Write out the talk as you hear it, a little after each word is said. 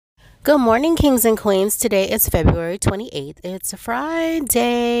Good morning, kings and queens. Today is February 28th. It's a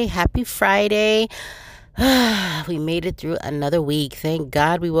Friday. Happy Friday. We made it through another week. Thank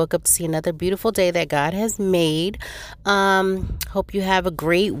God we woke up to see another beautiful day that God has made. Hope you have a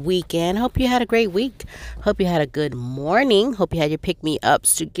great weekend. Hope you had a great week. Hope you had a good morning. Hope you had your pick me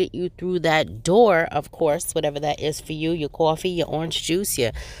ups to get you through that door, of course, whatever that is for you, your coffee, your orange juice,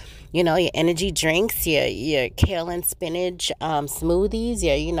 your energy drinks, your kale and spinach smoothies,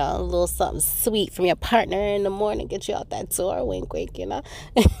 a little something sweet from your partner in the morning, get you out that door, wink, wink.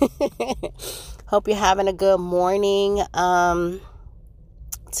 Hope you're having a good morning.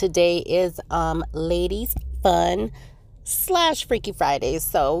 Today is Ladies Fun / Freaky Fridays.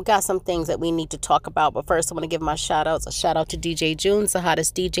 So we got some things that we need to talk about. But first, I want to give my shout outs. A shout out to DJ Junes, the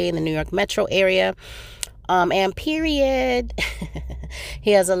hottest DJ in the New York metro area. And period.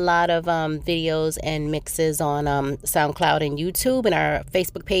 He has a lot of videos and mixes on SoundCloud and YouTube, and our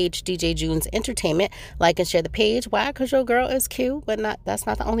Facebook page, DJ Junes Entertainment. Like and share the page. Why? Because your girl is cute, but that's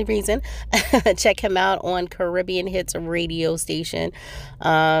not the only reason. Check him out on Caribbean Hits radio station.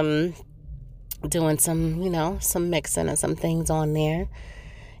 Doing some mixing and some things on there.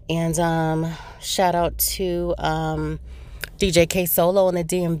 And shout out to DJ K Solo in the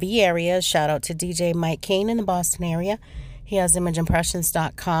DMV area. Shout out to DJ Mike Kane in the Boston area. He has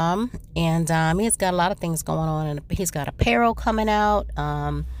imageimpressions.com, and he's got a lot of things going on. And he's got apparel coming out,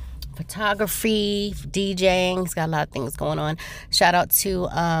 photography, DJing. He's got a lot of things going on. Shout out to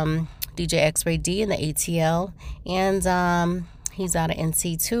DJ X-Ray D in the ATL, and he's out of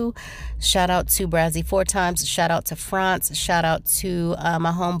NC too. Shout out to Brazzy 4 times. Shout out to France. Shout out to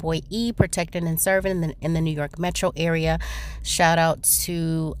my homeboy E, protecting and serving in the New York metro area. Shout out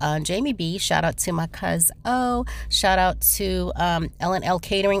to Jamie B. Shout out to my cousin O. Shout out to L&L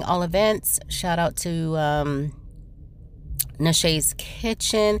Catering, all events. Shout out to Nashe's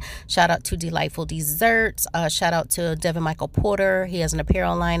Kitchen. Shout out to Delightful Desserts. Shout out to Devin Michael Porter. He has an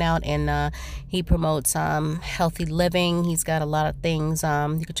apparel line out, and he promotes healthy living. He's got a lot of things. You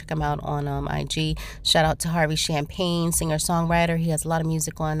can check him out on IG. Shout out to Harvey Champagne, singer-songwriter. He has a lot of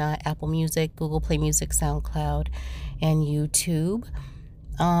music on Apple Music, Google Play Music, SoundCloud, and YouTube.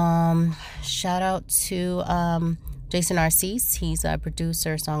 Shout out to Jason Narcisse. He's a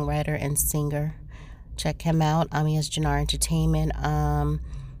producer, songwriter, and singer. Check him out. He has Jannar Entertainment.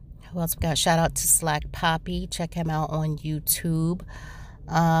 Who else we got? Shout out to Slack Poppy. Check him out on YouTube.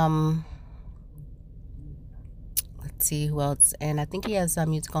 Let's see who else. And I think he has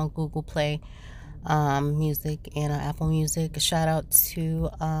music on Google Play Music and Apple Music. Shout out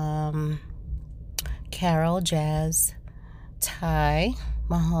to Carol, Jazz, Ty,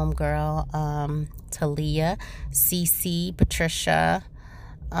 my homegirl, Talia, Cece, Patricia.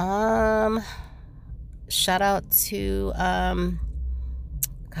 Shout out to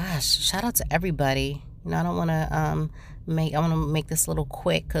shout out to everybody. I don't want to I want to make this a little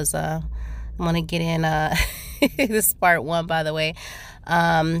quick because I want to get in this is part 1, by the way.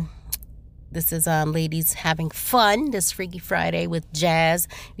 This is ladies having fun this Freaky Friday with Jazz.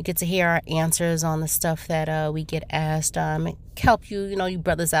 You get to hear our answers on the stuff that we get asked. Help you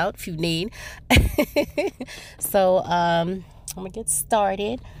brothers out if you need. So I'm gonna get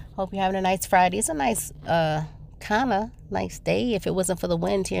started. Hope you're having a nice Friday. It's a nice, kind of nice day. If it wasn't for the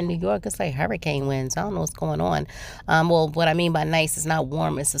wind here in New York, it's like hurricane winds. I don't know what's going on. Well, what I mean by nice is not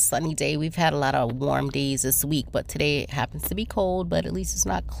warm. It's a sunny day. We've had a lot of warm days this week, but today it happens to be cold, but at least it's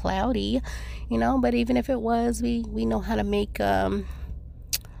not cloudy, But even if it was, we know how to make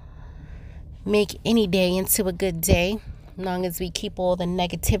any day into a good day. As long as we keep all the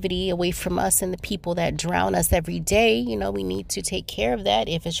negativity away from us and the people that drown us every day, we need to take care of that.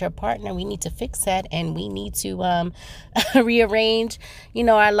 If it's your partner, we need to fix that, and we need to rearrange,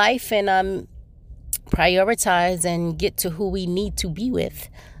 our life and prioritize and get to who we need to be with.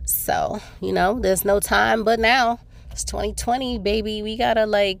 So, there's no time but now. It's 2020, baby. We gotta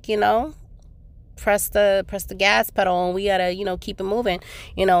press the gas pedal, and we gotta keep it moving.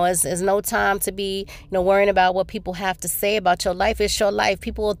 There's no time to be worrying about what people have to say about your life. It's your life.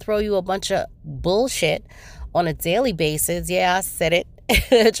 People will throw you a bunch of bullshit on a daily basis. Yeah, I said it.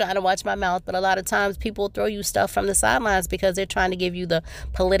 Trying to watch my mouth, but a lot of times people throw you stuff from the sidelines because they're trying to give you the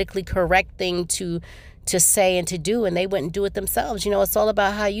politically correct thing to say and to do, and they wouldn't do it themselves. It's all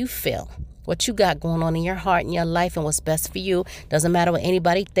about how you feel, what you got going on in your heart and your life, and what's best for you. Doesn't matter what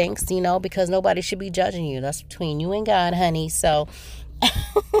anybody thinks, because nobody should be judging you. That's between you and God, honey. So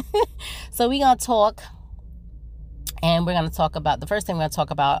we gonna talk, and we're gonna talk about, the first thing we're gonna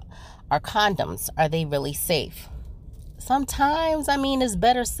talk about are condoms. Are they really safe? Sometimes, it's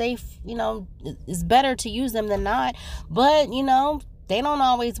better safe, it's better to use them than not, but they don't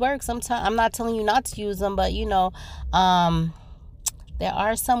always work. Sometimes, I'm not telling you not to use them, but there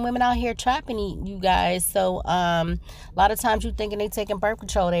are some women out here trapping you guys. So a lot of times you thinking they taking birth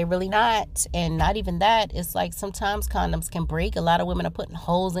control, they really not. And not even that. It's like sometimes condoms can break. A lot of women are putting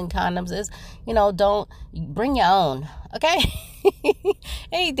holes in condoms. It's, don't bring your own. Okay.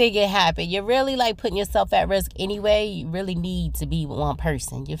 Anything can happen. You're really like putting yourself at risk anyway. You really need to be with one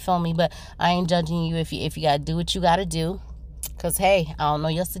person. You feel me? But I ain't judging you if you gotta do what you gotta do. Because, hey, I don't know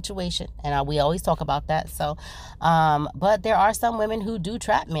your situation. And we always talk about that. So, but there are some women who do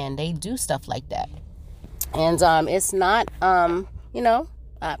trap men. They do stuff like that. And it's not,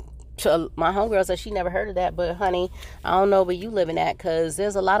 my homegirl said she never heard of that. But, honey, I don't know where you living at, because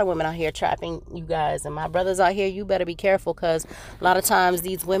there's a lot of women out here trapping you guys. And my brothers out here, you better be careful, because a lot of times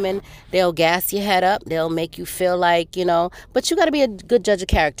these women, they'll gas your head up. They'll make you feel like, but you got to be a good judge of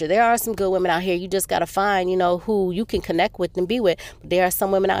character. There are some good women out here. You just got to find, who you can connect with and be with. But there are some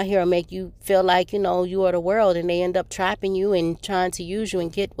women out here who make you feel like, you are the world, and they end up trapping you and trying to use you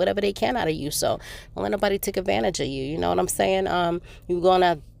and get whatever they can out of you. So don't let nobody take advantage of you. You know what I'm saying? You're going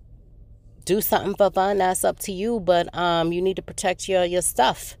to do something for fun, that's up to you, but you need to protect your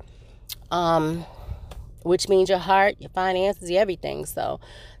stuff, which means your heart, your finances, your everything. So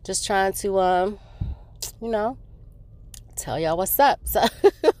just trying to tell y'all what's up. So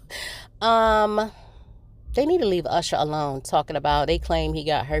they need to leave Usher alone, talking about they claim he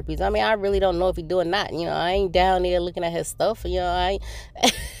got herpes. I mean, I really don't know if he do or not. I ain't down there looking at his stuff. I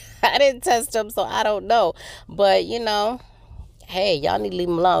didn't test him, so I don't know. But hey, y'all need to leave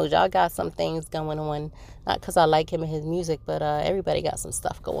him alone. Y'all got some things going on. Not because I like him and his music, but everybody got some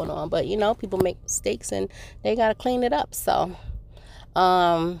stuff going on. But, people make mistakes and they got to clean it up. So,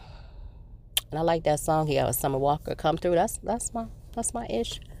 and I like that song he got with Summer Walker, Come Through. That's my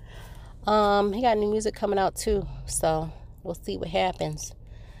ish. He got new music coming out too. So, we'll see what happens.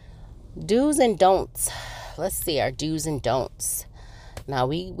 Do's and don'ts. Let's see our do's and don'ts. Now,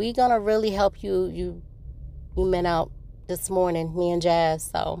 we going to really help you men out this morning, me and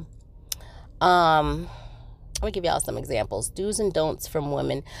Jazz. So let me give y'all some examples. Do's and don'ts from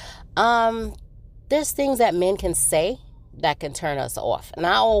women. There's things that men can say that can turn us off.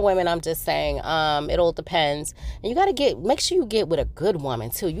 Not all women, I'm just saying. It all depends. And you got to make sure you get with a good woman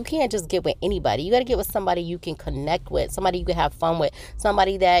too. You can't just get with anybody. You got to get with somebody you can connect with, somebody you can have fun with,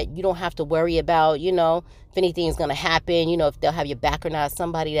 somebody that you don't have to worry about, if anything's going to happen, if they'll have your back or not,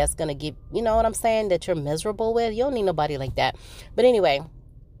 somebody that's going to give, you know what I'm saying, that you're miserable with. You don't need nobody like that. But anyway,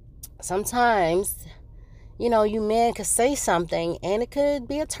 sometimes, you men could say something and it could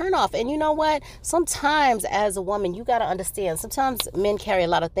be a turnoff. And you know what? Sometimes as a woman, you got to understand, sometimes men carry a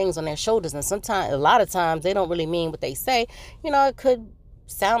lot of things on their shoulders. And a lot of times they don't really mean what they say. It could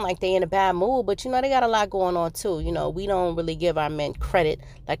sound like they in a bad mood, but they got a lot going on too. We don't really give our men credit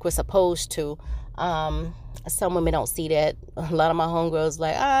like we're supposed to. Some women don't see that. A lot of my homegirls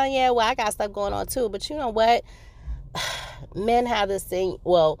like, oh yeah, well, I got stuff going on too. But you know what? Men have this thing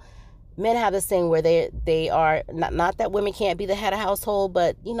where they are not that women can't be the head of household,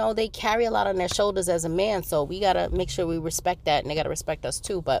 but they carry a lot on their shoulders as a man. So we got to make sure we respect that, and they got to respect us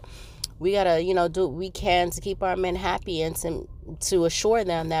too. But we got to, do what we can to keep our men happy and to assure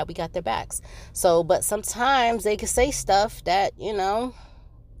them that we got their backs. So, but sometimes they can say stuff that,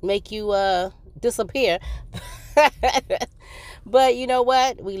 make you disappear. But you know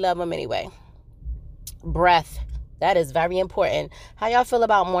what? We love them anyway. Breath. That is very important. How y'all feel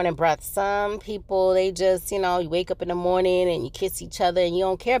about morning breath? Some people, they just, you wake up in the morning and you kiss each other and you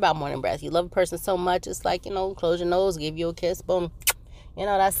don't care about morning breath. You love a person so much, it's like, close your nose, give you a kiss, boom.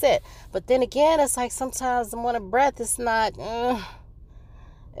 That's it. But then again, it's like sometimes the morning breath is not,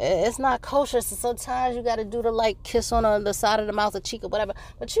 it's not kosher. So sometimes you got to do the kiss on the side of the mouth or cheek or whatever.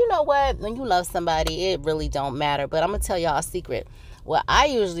 But you know what? When you love somebody, it really don't matter. But I'm going to tell y'all a secret. What I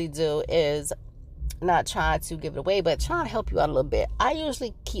usually do is, not trying to give it away, but trying to help you out a little bit. I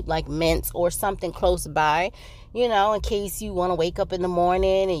usually keep mints or something close by, in case you want to wake up in the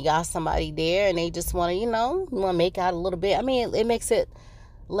morning and you got somebody there and they just want to, you want to make out a little bit. I mean, it makes it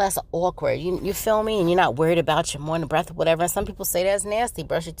less awkward. You feel me? And you're not worried about your morning breath or whatever. And some people say that's nasty.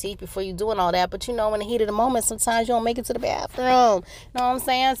 Brush your teeth before you doing all that. But in the heat of the moment, sometimes you don't make it to the bathroom. You know what I'm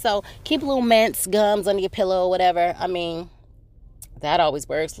saying? So keep little mints, gums under your pillow or whatever. I mean, that always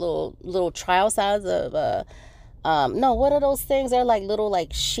works. Little trial size of no, what are those things? They're like little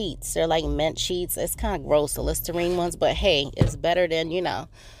sheets. They're like mint sheets. It's kind of gross, the Listerine ones, but hey, it's better than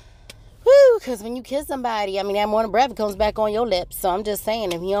because when you kiss somebody, I mean, that morning breath comes back on your lips. So I'm just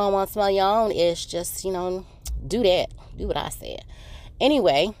saying, if you don't want to smell your own ish, just do that. Do what I said.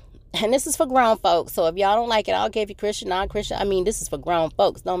 Anyway, And this is for grown folks. So if y'all don't like it, I'll give you Christian, non-Christian. I mean, this is for grown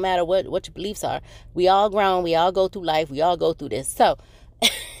folks. No matter what your beliefs are. We all grown. We all go through life. We all go through this. So,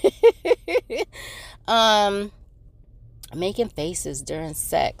 making faces during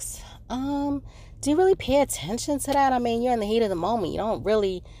sex. Do you really pay attention to that? I mean, you're in the heat of the moment. You don't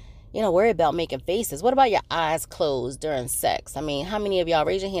really, worry about making faces. What about your eyes closed during sex? I mean, how many of y'all,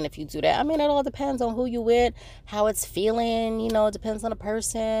 raise your hand if you do that? I mean, it all depends on who you with, how it's feeling, it depends on the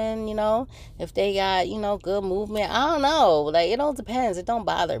person, if they got, good movement. I don't know. Like, it all depends. It don't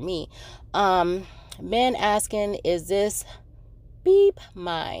bother me. Men asking, is this beep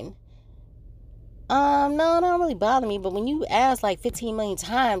mine? No, it don't really bother me, but when you ask like 15 million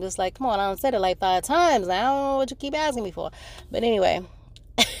times, it's like, come on, I done said it like 5 times. I don't know what you keep asking me for. But anyway,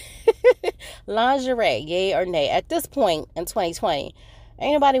 lingerie, yay or nay? At this point in 2020,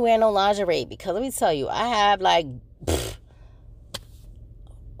 ain't nobody wearing no lingerie, because let me tell you, I have like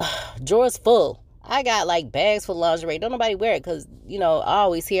drawers full. I got like bags full of lingerie. Don't nobody wear it because, I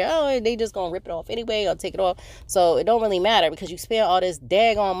always hear, oh, they just gonna rip it off anyway or take it off. So it don't really matter, because you spend all this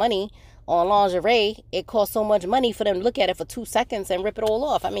daggone money on lingerie. It costs so much money for them to look at it for 2 seconds and rip it all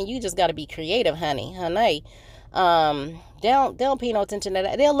off. I mean, you just got to be creative, honey. They don't pay no attention to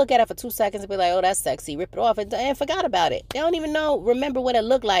that. They'll look at it for 2 seconds and be like, oh, that's sexy, rip it off, and forgot about it. They don't even remember what it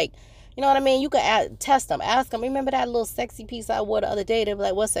looked like. You know what I mean? You could test them, ask them, remember that little sexy piece I wore the other day? They'll be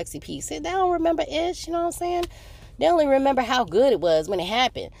like, what sexy piece? They don't remember ish, you know what I'm saying? They only remember how good it was when it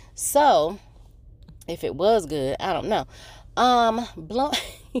happened. So if it was good, I don't know.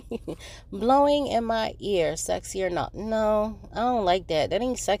 Blowing in my ear, sexy or not? No, I don't like that. That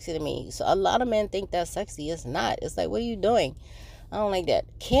ain't sexy to me. So a lot of men think that's sexy. It's not. It's like, what are you doing? I don't like that.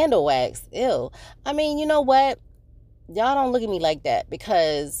 Candle wax, ew. I mean, you know what? Y'all don't look at me like that,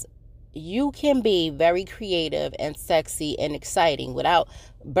 because you can be very creative and sexy and exciting without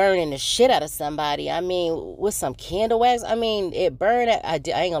burning the shit out of somebody. I mean, with some candle wax, I mean, it burned. I ain't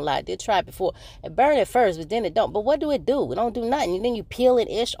gonna lie, I did try it before. It burned at first, but then it don't. But what do? It don't do nothing. And then you peel it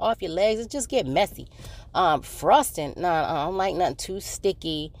ish off your legs. It just get messy. Frosting, nah, I don't like nothing too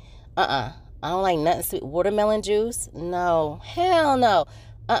sticky. I don't like nothing sweet. Watermelon juice, no, hell no.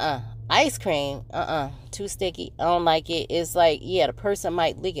 Ice cream, too sticky. I don't like it. It's like, yeah, the person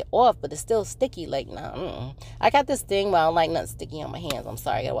might lick it off, but it's still sticky. Like, no. I got this thing where I don't like nothing sticky on my hands. I'm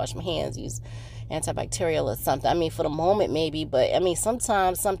sorry, I gotta wash my hands, use antibacterial or something. I mean, for the moment maybe, but I mean,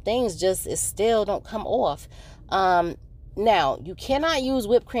 sometimes some things just, it still don't come off. Now, you cannot use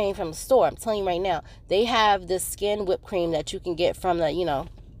whipped cream from the store. I'm telling you right now, they have this skin whipped cream that you can get from the,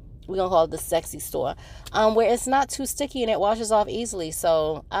 we're going to call it the sexy store, where it's not too sticky and it washes off easily.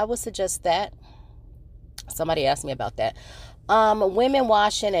 So I would suggest that. Somebody asked me about that. Women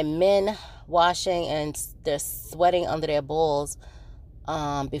washing and men washing and they're sweating under their balls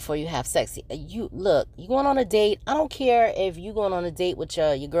before you have sex. You going on a date. I don't care if you going on a date with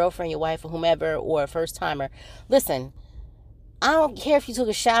your girlfriend, your wife, or whomever, or a first timer. Listen, I don't care if you took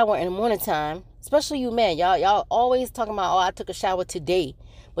a shower in the morning time, especially you men. Y'all always talking about, oh, I took a shower today.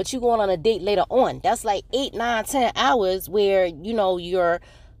 But you going on a date later on. That's like 8, 9, 10 hours where, your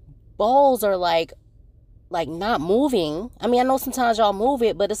balls are like not moving. I mean, I know sometimes y'all move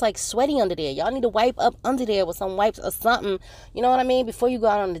it, but it's like sweaty under there. Y'all need to wipe up under there with some wipes or something. You know what I mean? Before you go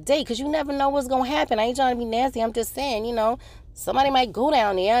out on the date. Because you never know what's going to happen. I ain't trying to be nasty. I'm just saying, somebody might go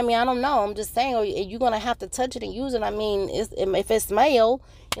down there. I mean, I don't know. I'm just saying, you're going to have to touch it and use it. I mean, if it smells,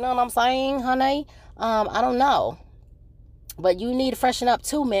 you know what I'm saying, honey? I don't know. But you need to freshen up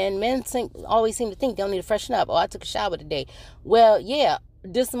too, man. Men always seem to think they don't need to freshen up. Oh, I took a shower today. Well, yeah,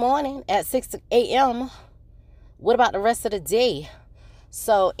 this morning at 6 a.m. What about the rest of the day?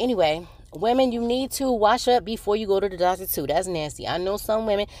 So anyway, women, you need to wash up before you go to the doctor too. That's nasty. I know some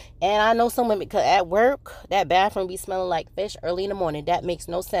women, because at work, that bathroom be smelling like fish early in the morning. That makes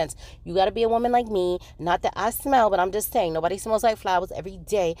no sense. You got to be a woman like me. Not that I smell, but I'm just saying, nobody smells like flowers every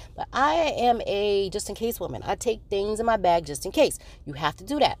day. But I am a just-in-case woman. I take things in my bag just in case. You have to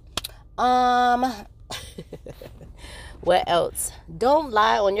do that. What else? Don't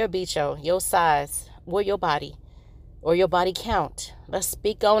lie on your bicho, your size, or your body, or your body count. Let's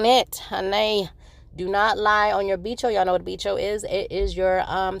speak on it, honey. Do not lie on your bicho. Y'all know what a bicho is. It is your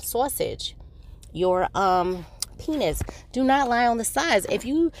sausage, your penis. Do not lie on the size.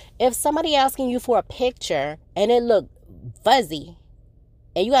 If somebody asking you for a picture and it look fuzzy,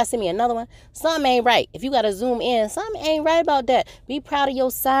 and you gotta send me another one, something ain't right. If you gotta zoom in, something ain't right about that. Be proud of your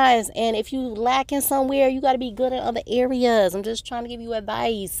size, and if you lacking somewhere, you gotta be good in other areas. I'm just trying to give you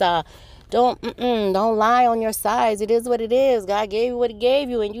advice. Don't lie on your size. It is what it is. God gave you what he gave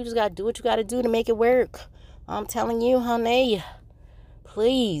you, and you just gotta do what you gotta do to make it work. I'm telling you, honey.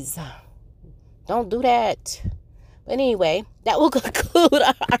 Please don't do that. But anyway, that will conclude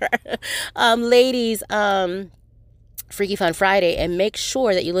our ladies Freaky Fun Friday, and make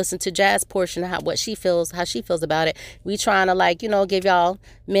sure that you listen to Jazz portion of how she feels about it. We trying to, like, give y'all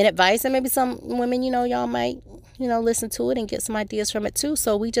men advice, and maybe some women, y'all might, listen to it and get some ideas from it too.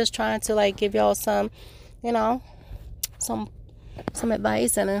 So we just trying to, like, give y'all some, some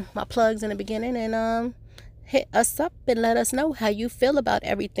advice and my plugs in the beginning, and hit us up and let us know how you feel about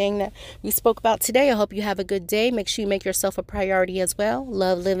everything that we spoke about today. I hope you have a good day. Make sure you make yourself a priority as well.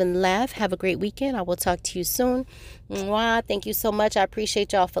 Love, live, and laugh. Have a great weekend. I will talk to you soon. Mwah. Thank you so much. I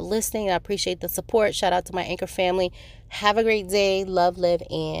appreciate y'all for listening. I appreciate the support. Shout out to my Anchor family. Have a great day. Love, live,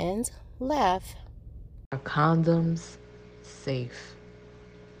 and laugh. Are condoms safe?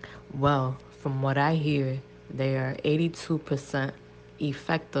 Well, from what I hear, they are 82%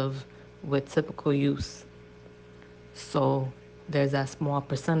 effective with typical use. So there's that small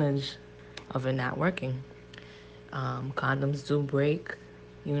percentage of it not working. Condoms do break,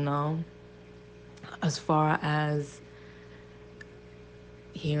 you know. As far as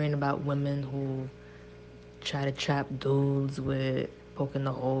hearing about women who try to trap dudes with poking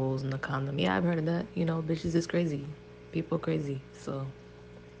the holes in the condom, yeah, I've heard of that. Bitches is crazy. People crazy. So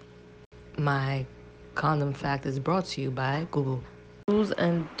my condom fact is brought to you by Google. Do's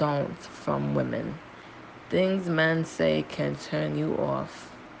and don'ts from women. Things men say can turn you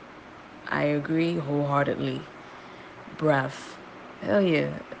off. I agree wholeheartedly. Breath. Hell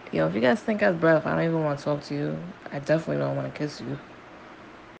yeah. Yo, if you guys think that's breath, I don't even want to talk to you. I definitely don't want to kiss you.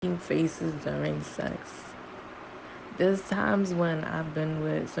 Making faces during sex. There's times when I've been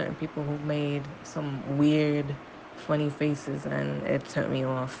with certain people who made some weird, funny faces and it turned me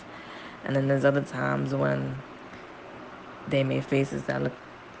off. And then there's other times when they made faces that look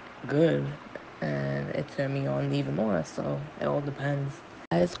good and it turned me on even more. So it all depends.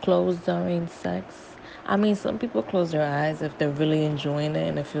 Eyes closed during sex. I mean, some people close their eyes if they're really enjoying it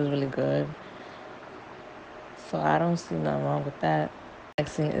and it feels really good. So I don't see nothing wrong with that.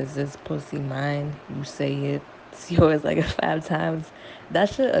 Asking, is this pussy mine? You say it's yours like 5 times. That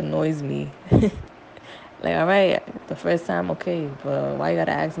shit annoys me. Like, all right, the first time, okay, but why you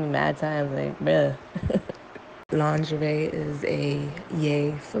gotta ask me mad times? Like, bruh. Lingerie is a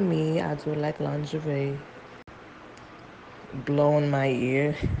yay for me. I do like lingerie. Blowing my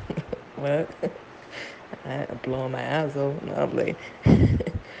ear. What? Blowing my asshole. No, I'm like,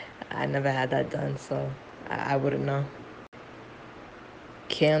 I never had that done, so I wouldn't know.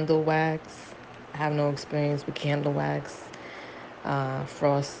 Candle wax. I have no experience with candle wax.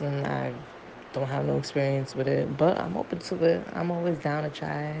 Frosting, I don't have no experience with it, but I'm open to it. I'm always down to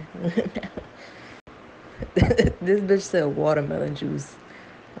try. This bitch said watermelon juice.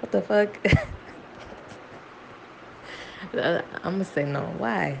 What the fuck? I'm gonna say no.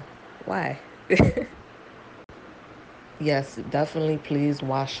 Why? Why? Yes, definitely please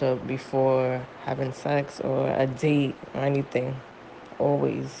wash up before having sex or a date or anything.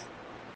 Always.